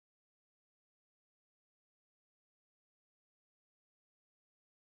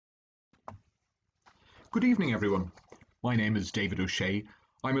Good evening, everyone. My name is David O'Shea.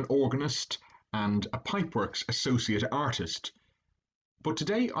 I'm an organist and a Pipeworks Associate Artist. But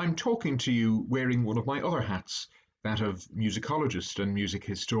today I'm talking to you wearing one of my other hats, that of musicologist and music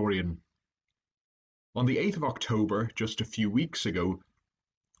historian. On the 8th of October, just a few weeks ago,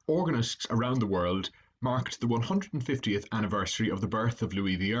 organists around the world marked the 150th anniversary of the birth of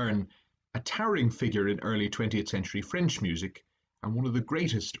Louis Vierne, a towering figure in early 20th century French music and one of the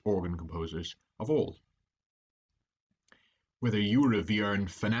greatest organ composers of all. Whether you are a Vierne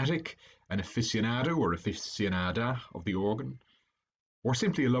fanatic, an aficionado or aficionada of the organ, or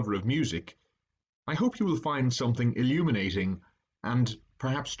simply a lover of music, I hope you will find something illuminating and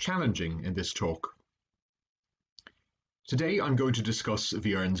perhaps challenging in this talk. Today I'm going to discuss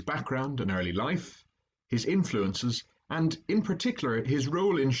Vierne's background and early life, his influences, and in particular his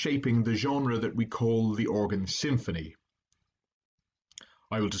role in shaping the genre that we call the organ symphony.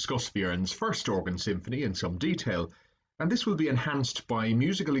 I will discuss Vierne's first organ symphony in some detail, and this will be enhanced by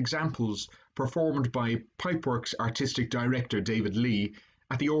musical examples performed by Pipeworks Artistic Director David Lee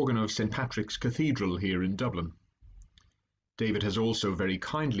at the organ of St Patrick's Cathedral here in Dublin. David has also very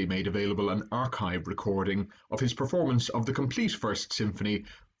kindly made available an archive recording of his performance of the complete First Symphony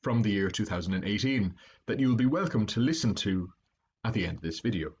from the year 2018 that you will be welcome to listen to at the end of this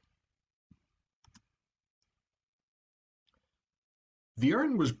video.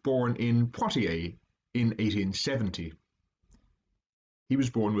 Vierne was born in Poitiers in 1870. He was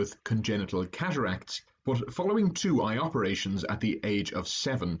born with congenital cataracts, but following 2 eye operations at the age of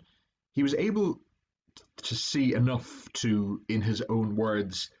 7, he was able to see enough to, in his own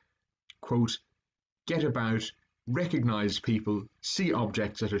words, quote, get about, recognize people, see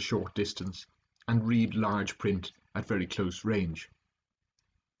objects at a short distance, and read large print at very close range.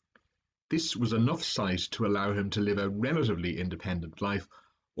 This was enough sight to allow him to live a relatively independent life,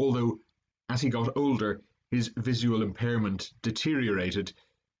 although as he got older, his visual impairment deteriorated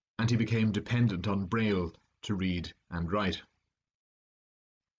and he became dependent on Braille to read and write.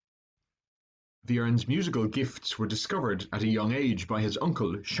 Vierne's musical gifts were discovered at a young age by his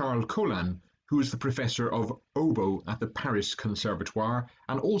uncle Charles Colin, who was the professor of oboe at the Paris Conservatoire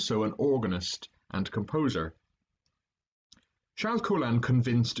and also an organist and composer. Charles Colin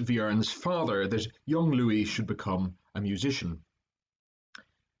convinced Vierne's father that young Louis should become a musician.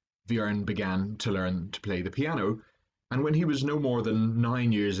 Vierne began to learn to play the piano, and when he was no more than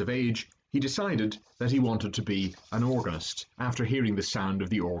 9 years of age, he decided that he wanted to be an organist after hearing the sound of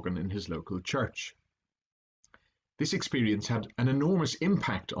the organ in his local church. This experience had an enormous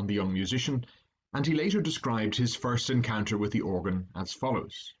impact on the young musician, and he later described his first encounter with the organ as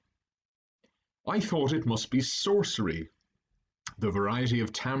follows. I thought it must be sorcery. The variety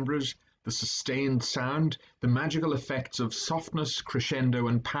of timbres, the sustained sound, the magical effects of softness, crescendo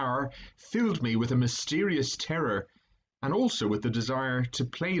and power filled me with a mysterious terror and also with the desire to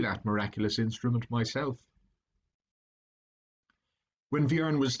play that miraculous instrument myself. When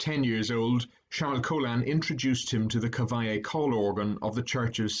Vierne was 10 years old, Charles Colin introduced him to the Cavaillé call organ of the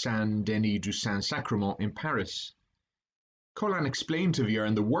Church of Saint-Denis du Saint-Sacrement in Paris. Colin explained to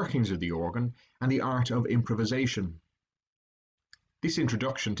Vierne the workings of the organ and the art of improvisation. This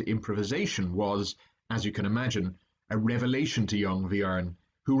introduction to improvisation was, as you can imagine, a revelation to young Vierne,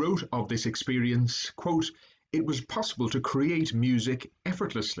 who wrote of this experience, quote, it was possible to create music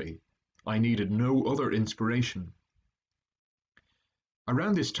effortlessly. I needed no other inspiration.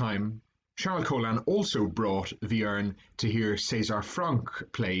 Around this time, Charles Colin also brought Vierne to hear César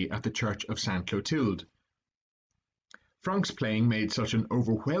Franck play at the Church of Sainte Clotilde. Franck's playing made such an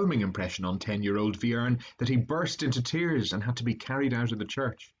overwhelming impression on 10-year-old Vierne that he burst into tears and had to be carried out of the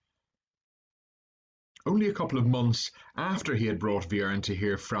church. Only a couple of months after he had brought Vierne to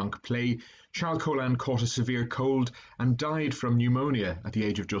hear Franck play, Charles Colin caught a severe cold and died from pneumonia at the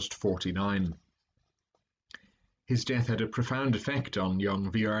age of just 49. His death had a profound effect on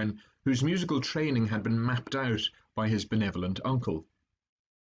young Vierne, whose musical training had been mapped out by his benevolent uncle.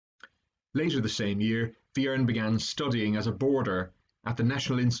 Later the same year, Vierne began studying as a boarder at the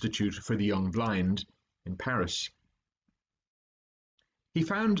National Institute for the Young Blind in Paris. He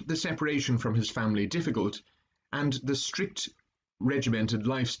found the separation from his family difficult and the strict, regimented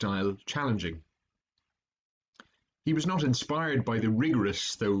lifestyle challenging. He was not inspired by the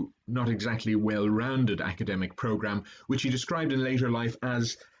rigorous, though not exactly well-rounded academic program, which he described in later life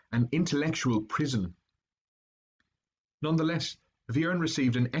as an intellectual prison. Nonetheless, Vierne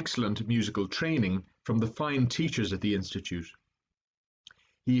received an excellent musical training from the fine teachers at the Institute.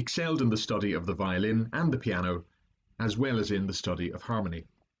 He excelled in the study of the violin and the piano, as well as in the study of harmony.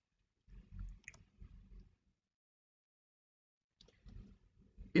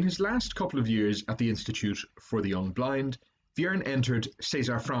 In his last couple of years at the Institute for the Young Blind, Vierne entered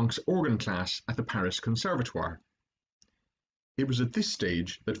César Franck's organ class at the Paris Conservatoire. It was at this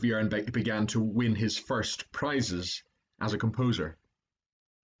stage that Vierne began to win his first prizes as a composer.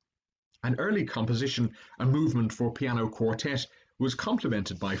 An early composition, a movement for piano quartet, was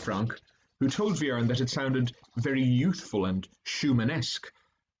complimented by Franck, who told Vierne that it sounded very youthful and Schumannesque,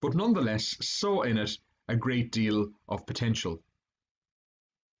 but nonetheless saw in it a great deal of potential.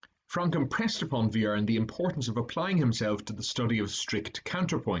 Franck impressed upon Vierne the importance of applying himself to the study of strict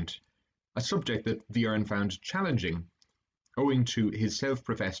counterpoint, a subject that Vierne found challenging, owing to his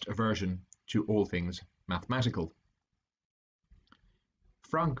self-professed aversion to all things mathematical.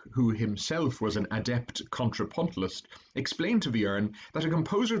 Franck, who himself was an adept contrapuntist, explained to Vierne that a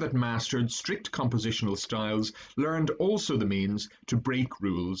composer that mastered strict compositional styles learned also the means to break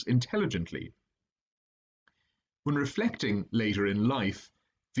rules intelligently. When reflecting later in life,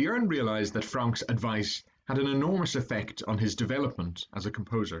 Vierne realized that Franck's advice had an enormous effect on his development as a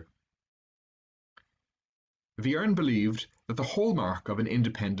composer. Vierne believed that the hallmark of an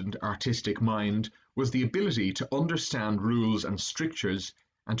independent artistic mind was the ability to understand rules and strictures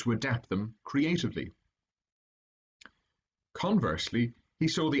and to adapt them creatively. Conversely, he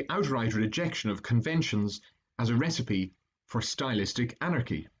saw the outright rejection of conventions as a recipe for stylistic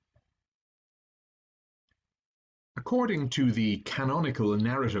anarchy. According to the canonical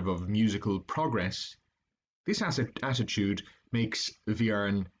narrative of musical progress, this attitude makes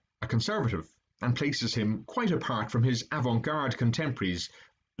Vierne a conservative and places him quite apart from his avant-garde contemporaries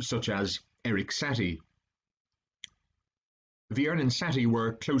such as Erik Satie. Vierne and Satie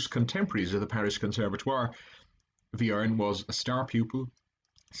were close contemporaries of the Paris Conservatoire. Vierne was a star pupil,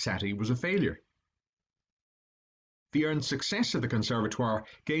 Satie was a failure. Vierne's success at the Conservatoire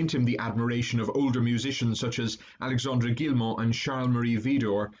gained him the admiration of older musicians such as Alexandre Guilmant and Charles-Marie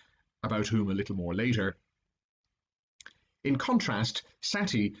Widor, about whom a little more later. In contrast,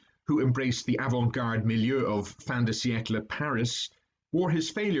 Satie, who embraced the avant-garde milieu of fin de siècle Paris, wore his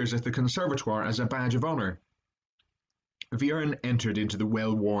failures at the Conservatoire as a badge of honour. Vierne entered into the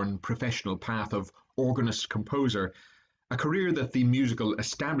well-worn professional path of organist-composer, a career that the musical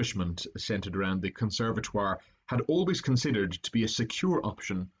establishment centred around the Conservatoire had always considered to be a secure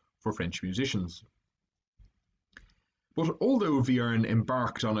option for French musicians. But although Vierne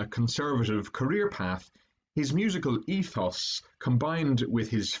embarked on a conservative career path, his musical ethos, combined with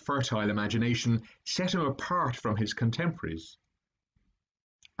his fertile imagination, set him apart from his contemporaries.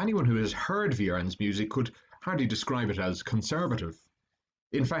 Anyone who has heard Vierne's music could hardly describe it as conservative.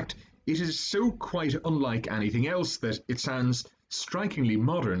 In fact, it is so quite unlike anything else that it sounds strikingly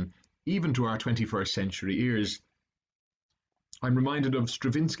modern, even to our 21st century ears. I'm reminded of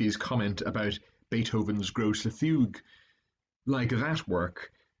Stravinsky's comment about Beethoven's Grosse Fuge. Like that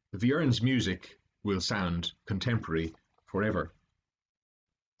work, Vierne's music will sound contemporary forever.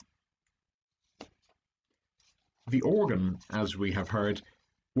 The organ, as we have heard,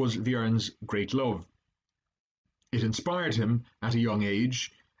 was Vierne's great love. It inspired him at a young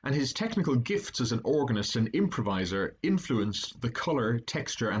age, and his technical gifts as an organist and improviser influenced the colour,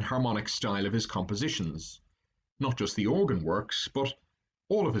 texture and harmonic style of his compositions. Not just the organ works, but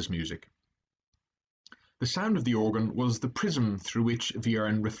all of his music. The sound of the organ was the prism through which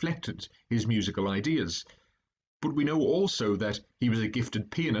Vierne reflected his musical ideas, but we know also that he was a gifted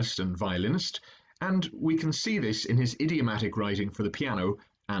pianist and violinist, and we can see this in his idiomatic writing for the piano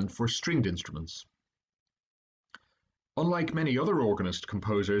and for stringed instruments. Unlike many other organist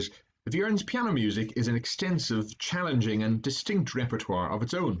composers, Vierne's piano music is an extensive, challenging and distinct repertoire of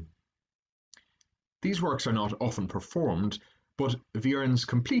its own. These works are not often performed, but Vierne's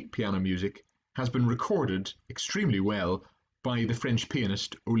complete piano music has been recorded extremely well by the French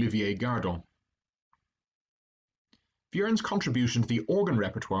pianist Olivier Gardon. Vierne's contribution to the organ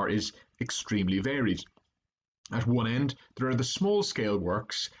repertoire is extremely varied. At one end, there are the small-scale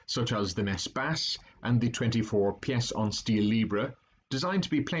works, such as the Messe Basse and the 24 pièces en style libre, designed to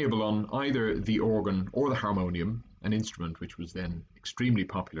be playable on either the organ or the harmonium, an instrument which was then extremely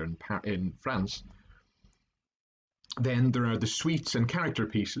popular in France. Then there are the suites and character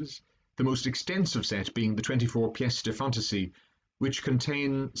pieces, the most extensive set being the 24 pièces de fantaisie, which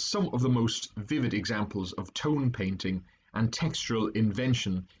contain some of the most vivid examples of tone painting and textural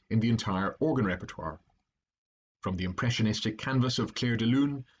invention in the entire organ repertoire. From the impressionistic canvas of Clair de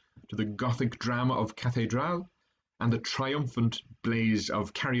Lune to the Gothic drama of Cathedral and the triumphant blaze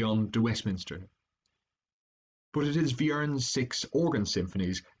of Carry On de Westminster. But it is Vierne's 6 organ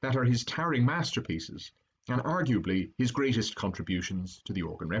symphonies that are his towering masterpieces and arguably his greatest contributions to the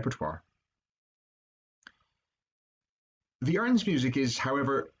organ repertoire. Vierne music is,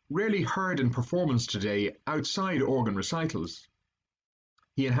 however, rarely heard in performance today outside organ recitals.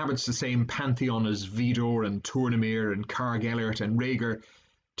 He inhabits the same pantheon as Widor and Tournemire and Carl Gellert and Reger,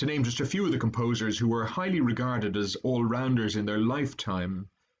 to name just a few of the composers who were highly regarded as all-rounders in their lifetime,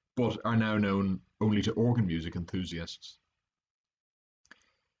 but are now known only to organ music enthusiasts.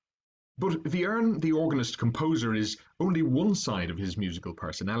 But Vierne, the organist composer, is only one side of his musical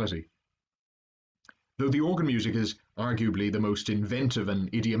personality. Though the organ music is arguably the most inventive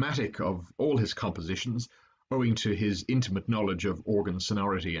and idiomatic of all his compositions, owing to his intimate knowledge of organ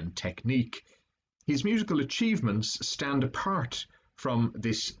sonority and technique, his musical achievements stand apart from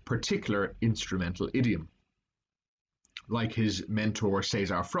this particular instrumental idiom. Like his mentor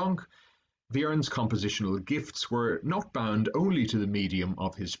César Franck, Vierne's compositional gifts were not bound only to the medium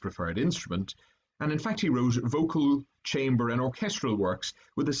of his preferred instrument, and in fact he wrote vocal, chamber and orchestral works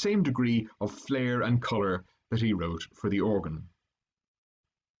with the same degree of flair and colour that he wrote for the organ.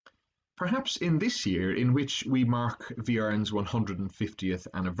 Perhaps in this year, in which we mark Vierne's 150th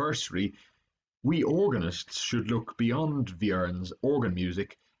anniversary, we organists should look beyond Vierne's organ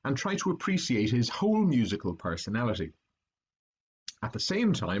music and try to appreciate his whole musical personality. At the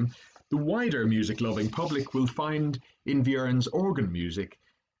same time, the wider music-loving public will find in Vierne's organ music,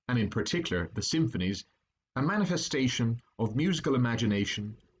 and in particular the symphonies, a manifestation of musical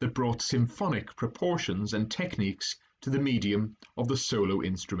imagination that brought symphonic proportions and techniques to the medium of the solo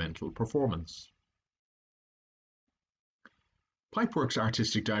instrumental performance. Pipeworks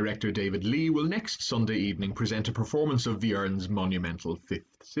Artistic Director David Lee will next Sunday evening present a performance of Vierne's monumental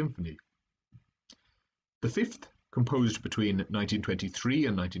Fifth Symphony. The Fifth, composed between 1923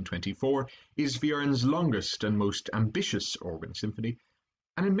 and 1924, is Vierne's longest and most ambitious organ symphony,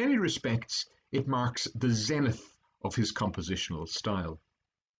 and in many respects it marks the zenith of his compositional style.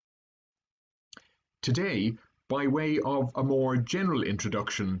 Today, by way of a more general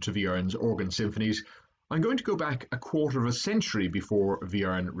introduction to Vierne's organ symphonies, I'm going to go back a quarter of a century before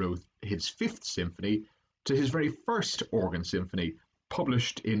Vierne wrote his Fifth Symphony to his very first organ symphony,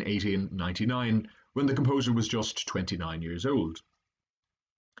 published in 1899, when the composer was just 29 years old.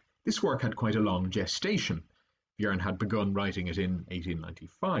 This work had quite a long gestation. Vierne had begun writing it in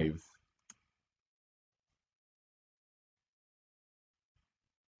 1895.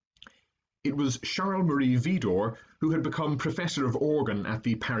 It was Charles-Marie Widor who had become professor of organ at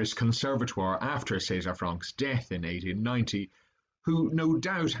the Paris Conservatoire after César Franck's death in 1890, who no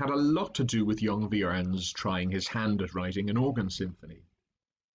doubt had a lot to do with young Vierne's trying his hand at writing an organ symphony.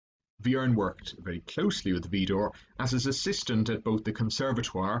 Vierne worked very closely with Widor as his assistant at both the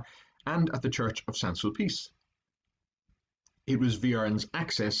Conservatoire and at the Church of Saint-Sulpice. It was Vierne's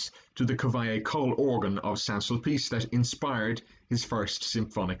access to the Cavaillé-Coll organ of Saint-Sulpice that inspired his first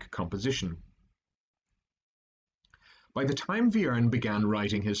symphonic composition. By the time Vierne began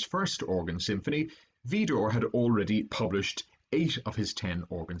writing his first organ symphony, Widor had already published 8 of his 10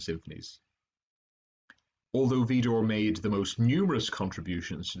 organ symphonies. Although Widor made the most numerous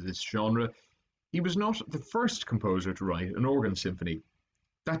contributions to this genre, he was not the first composer to write an organ symphony.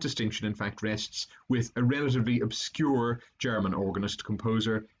 That distinction in fact rests with a relatively obscure German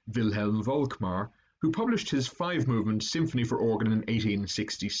organist-composer, Wilhelm Volkmar, who published his 5-movement symphony for organ in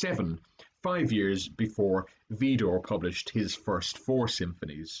 1867, 5 years before Widor published his first 4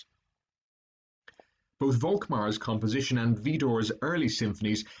 symphonies. Both Volkmar's composition and Widor's early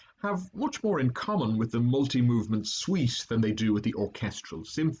symphonies have much more in common with the multi-movement suite than they do with the orchestral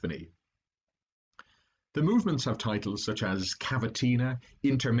symphony. The movements have titles such as cavatina,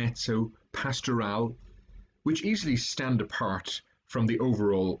 intermezzo, pastoral, which easily stand apart from the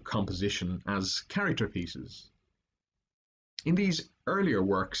overall composition as character pieces. In these earlier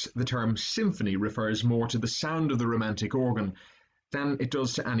works, the term symphony refers more to the sound of the romantic organ than it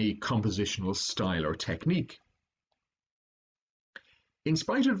does to any compositional style or technique. In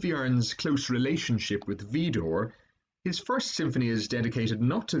spite of Vierne's close relationship with Widor, his first symphony is dedicated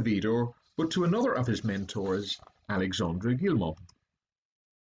not to Widor, but to another of his mentors, Alexandre Guilmant.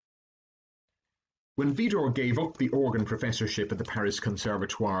 When Widor gave up the organ professorship at the Paris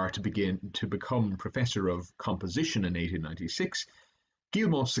Conservatoire to become professor of composition in 1896,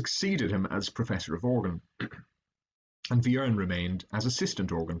 Guilmant succeeded him as professor of organ, and Vierne remained as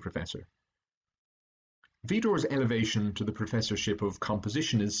assistant organ professor. Widor's elevation to the professorship of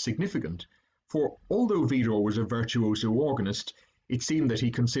composition is significant, for although Widor was a virtuoso organist, it seemed that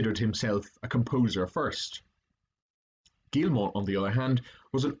he considered himself a composer first. Guilmant, on the other hand,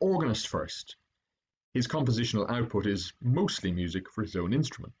 was an organist first. His compositional output is mostly music for his own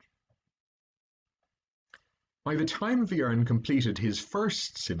instrument. By the time Vierne completed his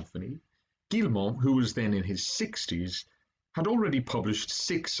first symphony, Guilmant, who was then in his 60s, had already published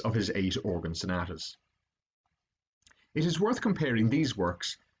 6 of his 8 organ sonatas. It is worth comparing these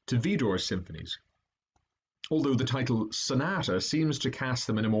works to Widor's symphonies, although the title sonata seems to cast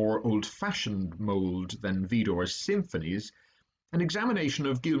them in a more old-fashioned mould than Widor's symphonies. An examination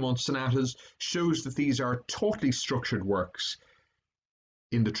of Guilmont's sonatas shows that these are tautly structured works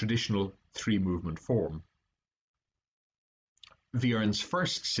in the traditional 3-movement form. Vierne's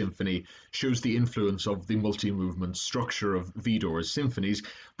first symphony shows the influence of the multi-movement structure of Widor's symphonies,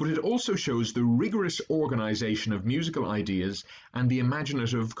 but it also shows the rigorous organization of musical ideas and the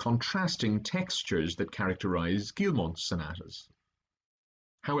imaginative contrasting textures that characterize Guilmont's sonatas.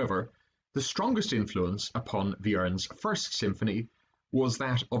 However, the strongest influence upon Vierne's first symphony was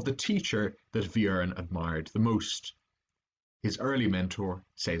that of the teacher that Vierne admired the most, his early mentor,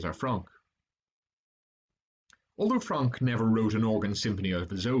 César Franck. Although Franck never wrote an organ symphony of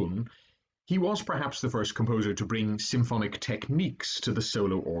his own, he was perhaps the first composer to bring symphonic techniques to the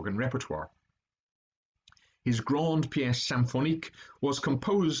solo organ repertoire. His Grande Pièce Symphonique was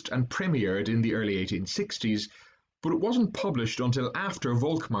composed and premiered in the early 1860s, but it wasn't published until after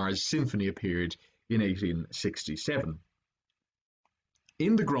Volkmar's symphony appeared in 1867.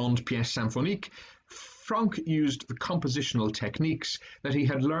 In the Grande Pièce Symphonique, Franck used the compositional techniques that he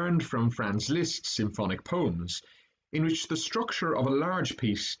had learned from Franz Liszt's symphonic poems, in which the structure of a large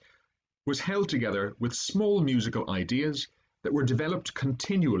piece was held together with small musical ideas that were developed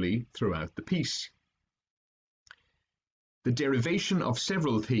continually throughout the piece. The derivation of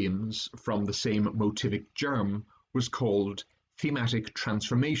several themes from the same motivic germ was called thematic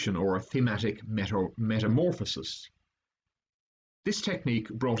transformation or thematic metamorphosis. This technique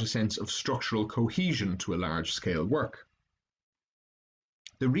brought a sense of structural cohesion to a large-scale work.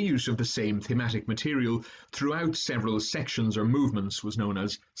 The reuse of the same thematic material throughout several sections or movements was known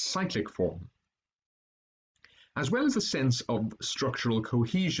as cyclic form. As well as the sense of structural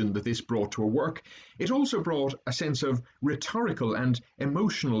cohesion that this brought to a work, it also brought a sense of rhetorical and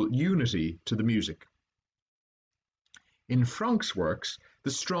emotional unity to the music. In Franck's works,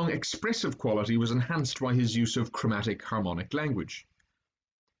 the strong expressive quality was enhanced by his use of chromatic harmonic language.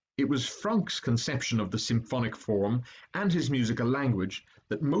 It was Franck's conception of the symphonic form and his musical language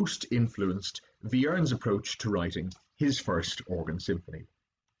that most influenced Vierne's approach to writing his first organ symphony.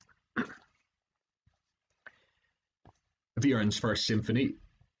 Vierne's first symphony,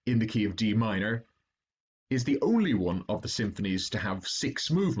 in the key of D minor, is the only one of the symphonies to have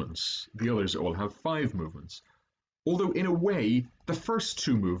 6 movements. The others all have 5 movements. Although in a way, the first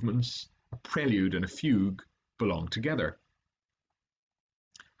 2 movements, a prelude and a fugue, belong together.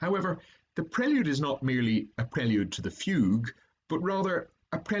 However, the prelude is not merely a prelude to the fugue, but rather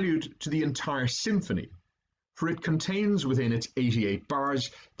a prelude to the entire symphony, for it contains within its 88 bars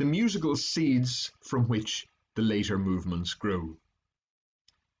the musical seeds from which the later movements grow.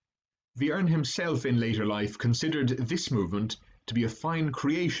 Vierne himself in later life considered this movement to be a fine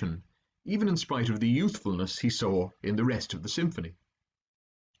creation, even in spite of the youthfulness he saw in the rest of the symphony.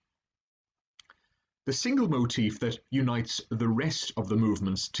 The single motif that unites the rest of the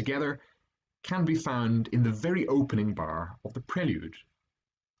movements together can be found in the very opening bar of the prelude.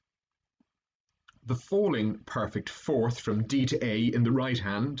 The falling perfect fourth from D to A in the right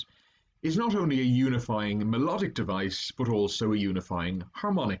hand is not only a unifying melodic device, but also a unifying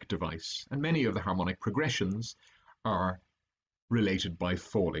harmonic device, and many of the harmonic progressions are related by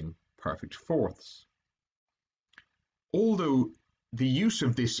falling perfect fourths. Although the use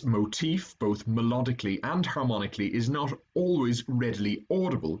of this motif, both melodically and harmonically, is not always readily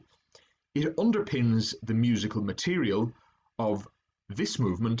audible, it underpins the musical material of this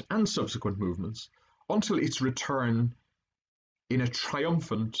movement and subsequent movements until its return in a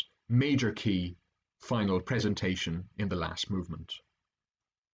triumphant major key final presentation in the last movement.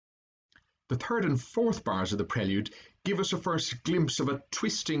 The third and fourth bars of the prelude give us a first glimpse of a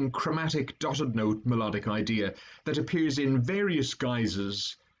twisting chromatic dotted note melodic idea that appears in various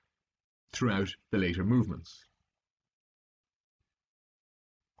guises throughout the later movements.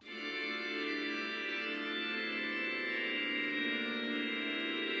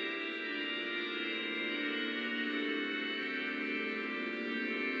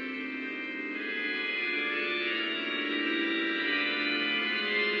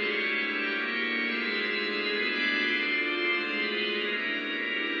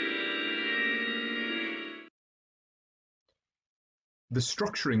 The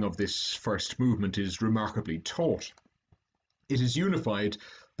structuring of this first movement is remarkably taut. It is unified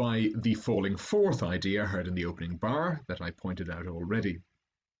by the falling fourth idea heard in the opening bar that I pointed out already.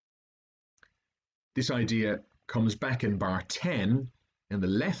 This idea comes back in bar 10 in the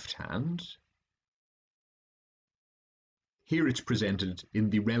left hand, Here it's presented in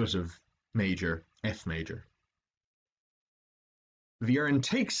the relative major, F major. Vierne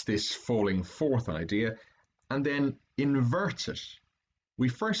takes this falling fourth idea and then inverts it. We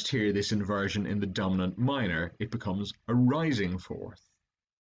first hear this inversion in the dominant minor. It becomes a rising fourth.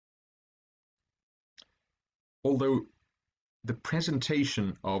 Although the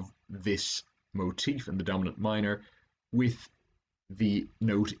presentation of this motif in the dominant minor with the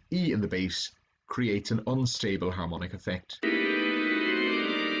note E in the bass creates an unstable harmonic effect.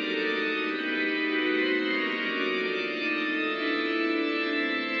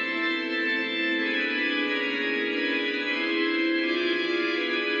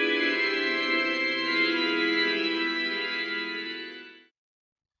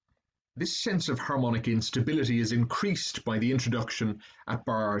 This sense of harmonic instability is increased by the introduction at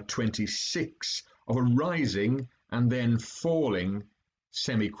bar 26 of a rising and then falling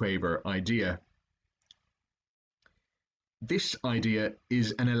semiquaver idea. This idea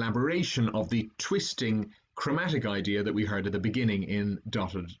is an elaboration of the twisting chromatic idea that we heard at the beginning in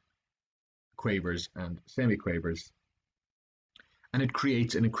dotted quavers and semiquavers, and it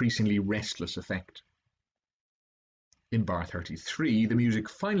creates an increasingly restless effect. In bar 33, the music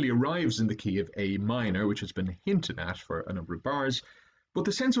finally arrives in the key of A minor, which has been hinted at for a number of bars, but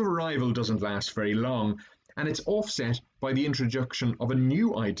the sense of arrival doesn't last very long, and it's offset by the introduction of a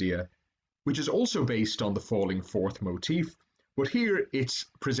new idea, which is also based on the falling fourth motif, but here it's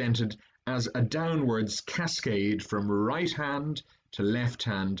presented as a downwards cascade from right hand to left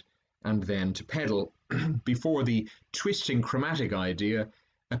hand and then to pedal, before the twisting chromatic idea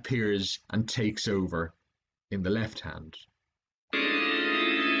appears and takes over in the left hand.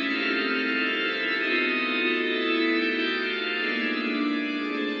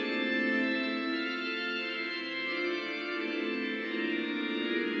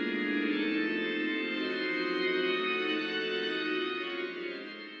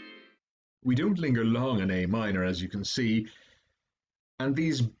 We don't linger long in A minor, as you can see, and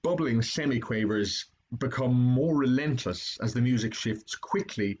these bubbling semiquavers become more relentless as the music shifts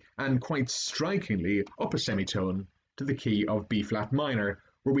quickly and quite strikingly up a semitone to the key of B flat minor,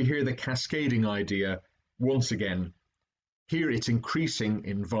 where we hear the cascading idea once again. Here it's increasing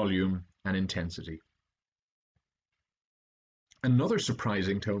in volume and intensity. Another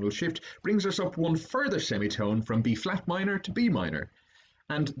surprising tonal shift brings us up one further semitone from B flat minor to B minor,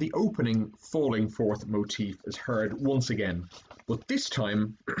 and the opening falling fourth motif is heard once again, but this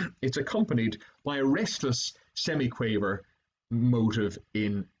time it's accompanied by a restless semiquaver motive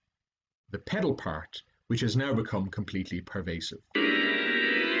in the pedal part, which has now become completely pervasive.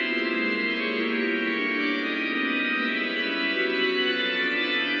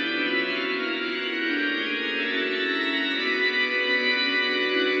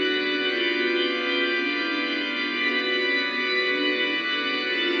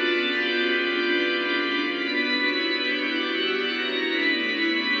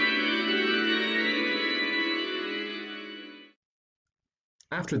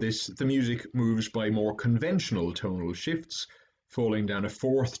 After this, the music moves by more conventional tonal shifts, falling down a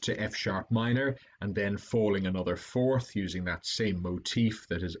fourth to F sharp minor and then falling another fourth using that same motif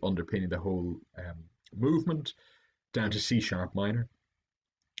that is underpinning the whole movement, down to C sharp minor.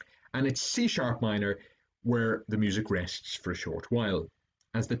 And it's C sharp minor where the music rests for a short while,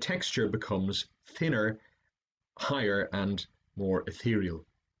 as the texture becomes thinner, higher and more ethereal.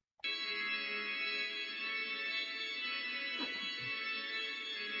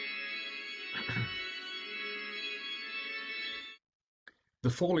 The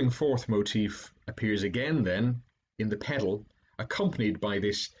falling fourth motif appears again then in the pedal, accompanied by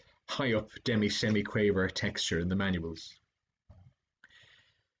this high up demi-semiquaver texture in the manuals.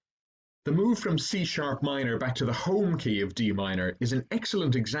 The move from C sharp minor back to the home key of D minor is an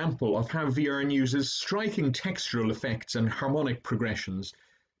excellent example of how Vierne uses striking textural effects and harmonic progressions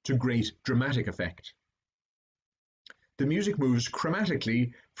to great dramatic effect. The music moves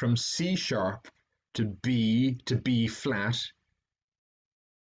chromatically from C sharp to B flat,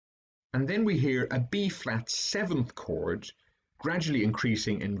 and then we hear a B flat seventh chord gradually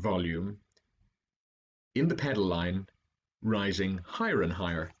increasing in volume in the pedal line, rising higher and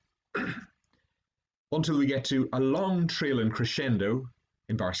higher until we get to a long trill and crescendo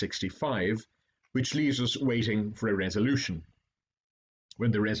in bar 65, which leaves us waiting for a resolution.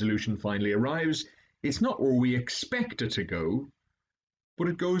 When the resolution finally arrives, it's not where we expect it to go, but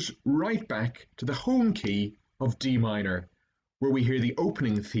it goes right back to the home key of D minor, where we hear the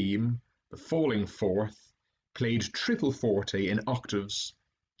opening theme, the falling fourth, played triple forte in octaves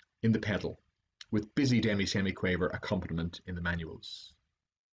in the pedal, with busy demi-semiquaver accompaniment in the manuals.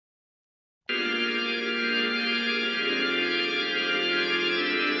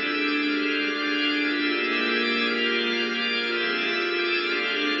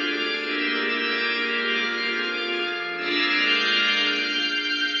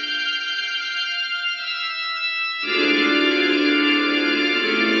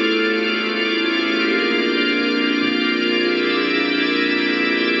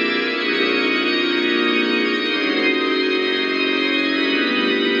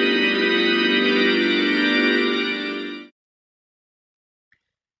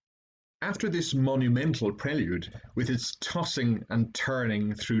 After this monumental prelude, with its tossing and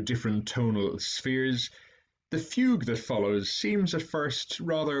turning through different tonal spheres, the fugue that follows seems at first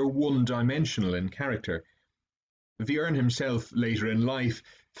rather one-dimensional in character. Vierne himself, later in life,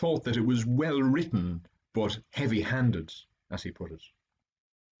 thought that it was well written, but heavy-handed, as he put it.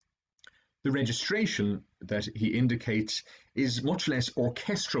 The registration that he indicates is much less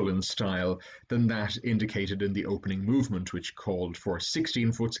orchestral in style than that indicated in the opening movement, which called for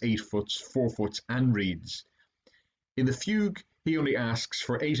 16-foots, 8-foots, 4-foots, and reeds. In the fugue, he only asks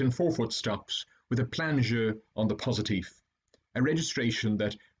for 8 and 4-foot stops with a plein jeu on the positif, a registration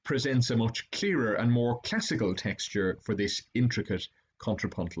that presents a much clearer and more classical texture for this intricate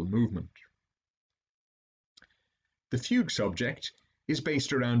contrapuntal movement. The fugue subject is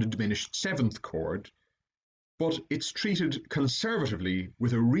based around a diminished 7th chord, but it's treated conservatively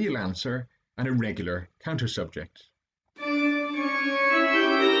with a real answer and a regular countersubject.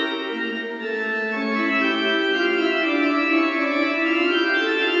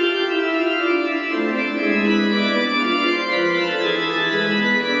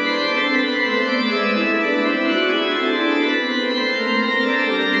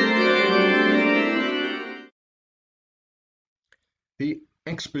 The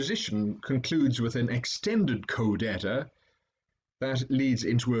exposition concludes with an extended codetta that leads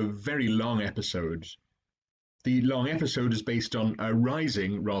into a very long episode. The long episode is based on a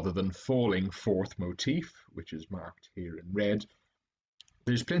rising rather than falling 4th motif, which is marked here in red.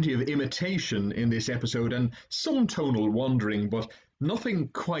 There's plenty of imitation in this episode and some tonal wandering, but nothing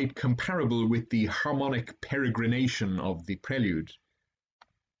quite comparable with the harmonic peregrination of the prelude.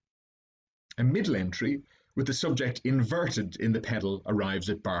 A middle entry with the subject inverted in the pedal arrives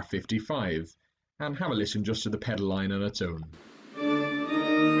at bar 55, and have a listen just to the pedal line on its own.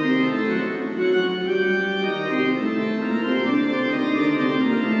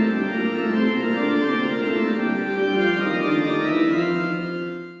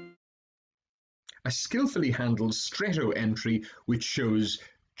 A skillfully handled stretto entry which shows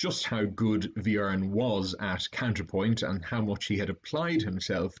just how good Vierne was at counterpoint and how much he had applied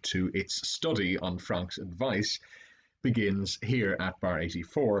himself to its study on Franck's advice begins here at bar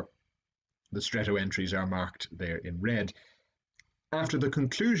 84. The stretto entries are marked there in red. After the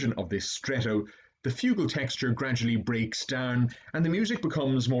conclusion of this stretto, the fugal texture gradually breaks down and the music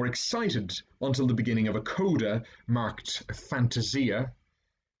becomes more excited until the beginning of a coda marked Fantasia,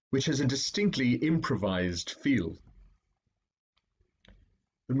 which has a distinctly improvised feel.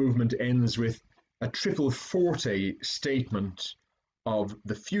 The movement ends with a triple forte statement of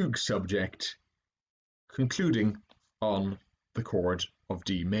the fugue subject, concluding on the chord of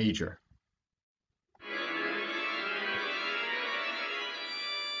D major.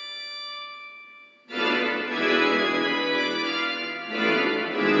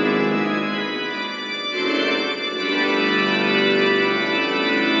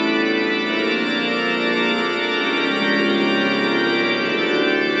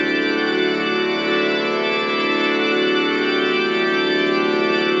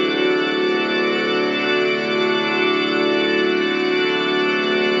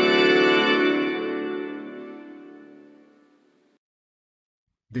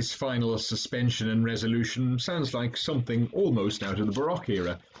 This final suspension and resolution sounds like something almost out of the Baroque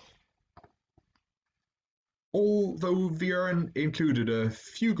era. Although Vierne included a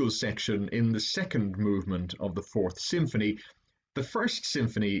fugal section in the second movement of the Fourth Symphony, the First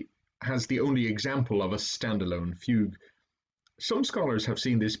Symphony has the only example of a standalone fugue. Some scholars have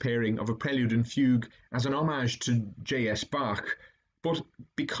seen this pairing of a prelude and fugue as an homage to J.S. Bach, but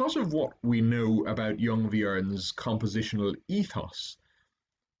because of what we know about young Vierne's compositional ethos,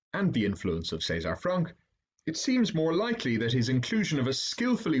 and the influence of César Franck, it seems more likely that his inclusion of a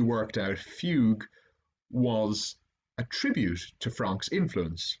skillfully worked out fugue was a tribute to Franck's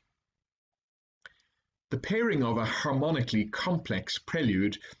influence. The pairing of a harmonically complex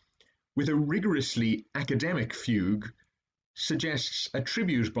prelude with a rigorously academic fugue suggests a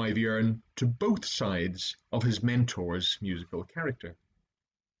tribute by Vierne to both sides of his mentor's musical character.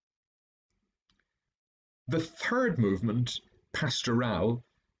 The third movement, Pastoral,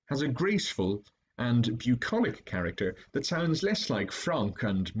 has a graceful and bucolic character that sounds less like Franck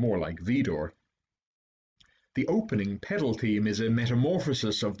and more like Widor. The opening pedal theme is a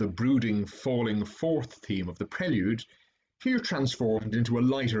metamorphosis of the brooding, falling fourth theme of the prelude, here transformed into a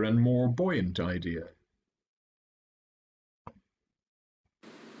lighter and more buoyant idea.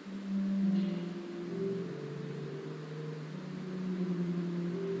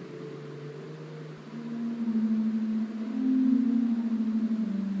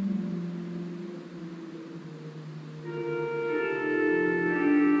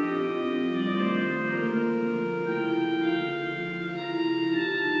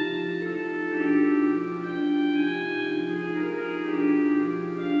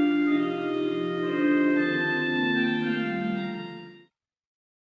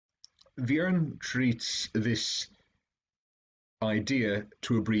 Vierne treats this idea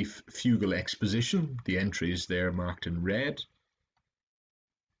to a brief fugal exposition, the entries there marked in red,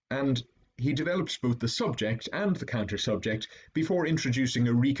 and he develops both the subject and the counter-subject before introducing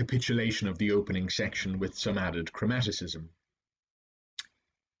a recapitulation of the opening section with some added chromaticism.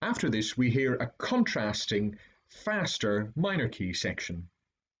 After this, we hear a contrasting, faster minor key section,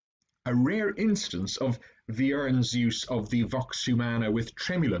 a rare instance of Vierne's use of the vox humana with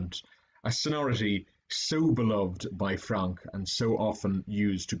tremulant, a sonority so beloved by Franck and so often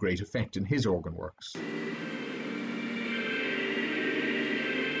used to great effect in his organ works.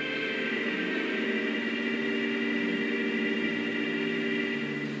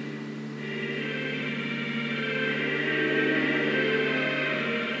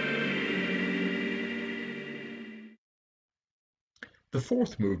 The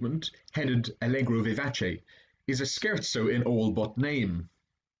fourth movement, headed Allegro vivace, is a scherzo in all but name.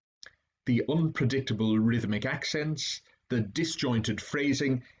 The unpredictable rhythmic accents, the disjointed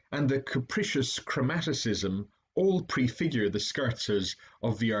phrasing, and the capricious chromaticism all prefigure the scherzos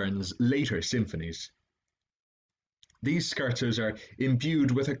of Vierne's later symphonies. These scherzos are imbued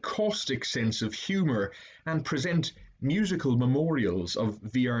with a caustic sense of humour and present musical memorials of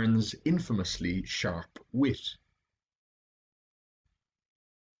Vierne's infamously sharp wit.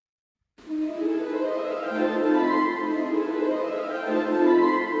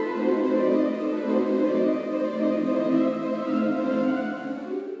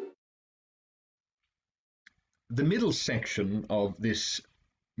 The middle section of this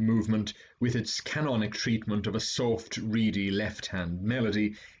movement, with its canonic treatment of a soft, reedy left-hand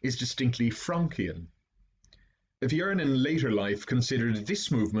melody, is distinctly Franckian. Vierne in later life considered this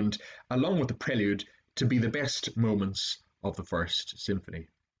movement, along with the prelude, to be the best moments of the First Symphony.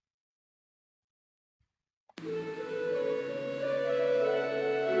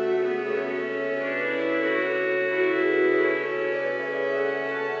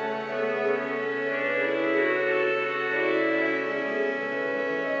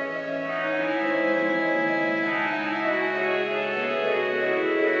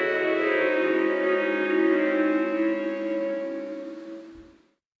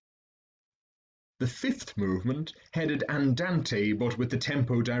 The fifth movement, headed andante but with the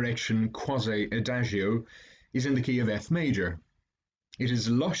tempo direction quasi-adagio, is in the key of F major. It is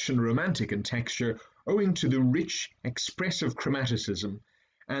lush and romantic in texture owing to the rich, expressive chromaticism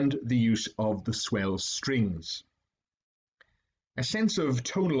and the use of the swell strings. A sense of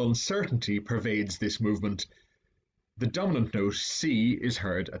tonal uncertainty pervades this movement. The dominant note C is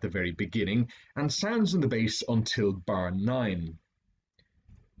heard at the very beginning and sounds in the bass until bar 9.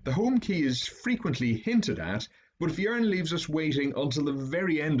 The home key is frequently hinted at, but Vierne leaves us waiting until the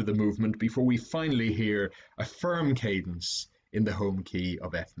very end of the movement before we finally hear a firm cadence in the home key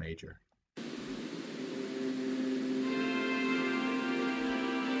of F major.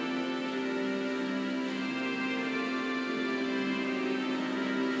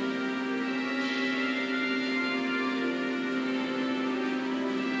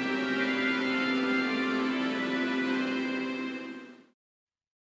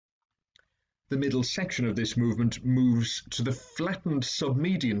 The middle section of this movement moves to the flattened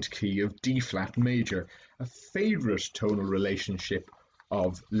submediant key of D-flat major, a favourite tonal relationship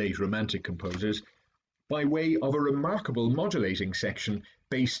of late Romantic composers, by way of a remarkable modulating section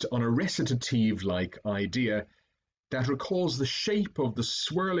based on a recitative-like idea that recalls the shape of the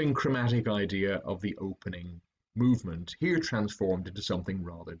swirling chromatic idea of the opening movement, here transformed into something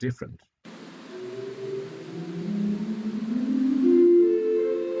rather different.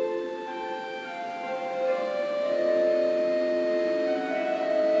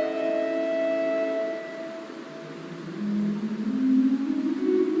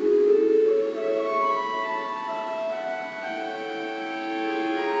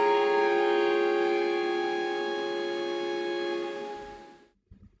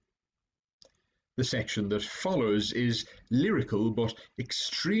 The section that follows is lyrical but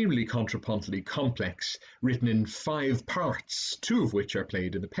extremely contrapuntally complex, written in 5 parts, 2 of which are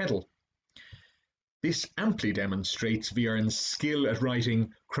played in the pedal. This amply demonstrates Vierne's skill at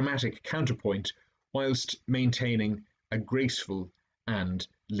writing chromatic counterpoint whilst maintaining a graceful and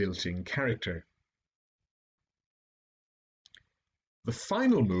lilting character. The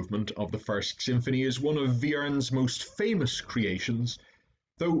final movement of the First Symphony is one of Vierne's most famous creations,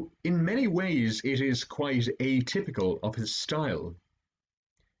 though in many ways it is quite atypical of his style.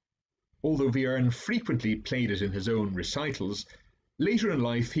 Although Vierne frequently played it in his own recitals, later in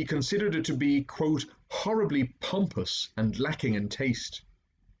life he considered it to be, quote, horribly pompous and lacking in taste.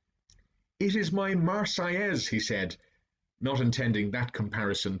 "It is my Marseillaise," he said, not intending that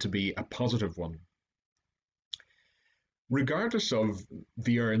comparison to be a positive one. Regardless of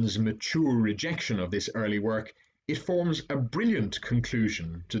Vierne's mature rejection of this early work, it forms a brilliant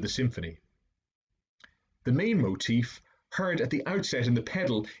conclusion to the symphony. The main motif, heard at the outset in the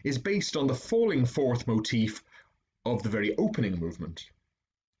pedal, is based on the falling fourth motif of the very opening movement.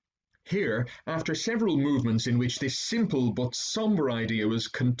 Here, after several movements in which this simple but sombre idea was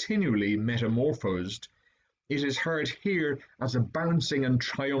continually metamorphosed, it is heard here as a bouncing and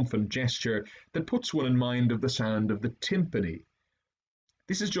triumphant gesture that puts one in mind of the sound of the timpani.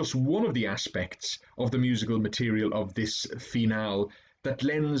 This is just one of the aspects of the musical material of this finale that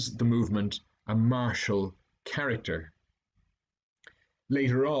lends the movement a martial character.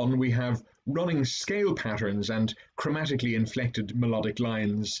 Later on, we have running scale patterns and chromatically inflected melodic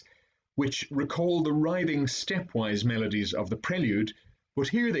lines, which recall the writhing stepwise melodies of the prelude, but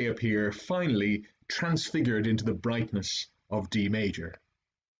here they appear finally transfigured into the brightness of D major.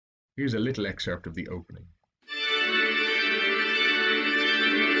 Here's a little excerpt of the opening.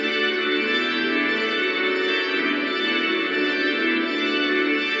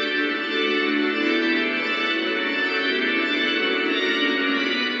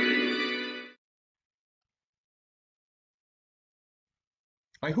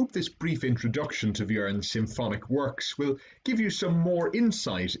 I hope this brief introduction to Vierne's symphonic works will give you some more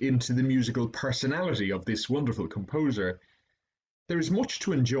insight into the musical personality of this wonderful composer. There is much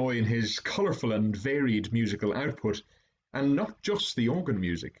to enjoy in his colourful and varied musical output, and not just the organ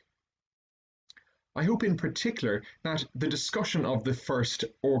music. I hope in particular that the discussion of the First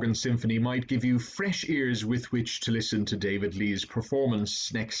Organ Symphony might give you fresh ears with which to listen to David Lee's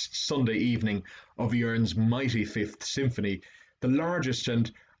performance next Sunday evening of Vierne's mighty Fifth Symphony, the largest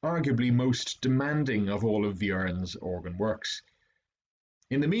and arguably most demanding of all of Vierne's organ works.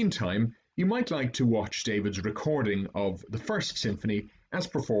 In the meantime, you might like to watch David's recording of the First Symphony as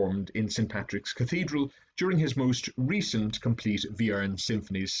performed in St. Patrick's Cathedral during his most recent complete Vierne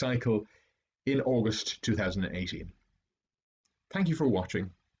Symphonies cycle in August 2018. Thank you for watching,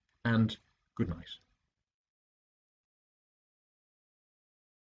 and good night.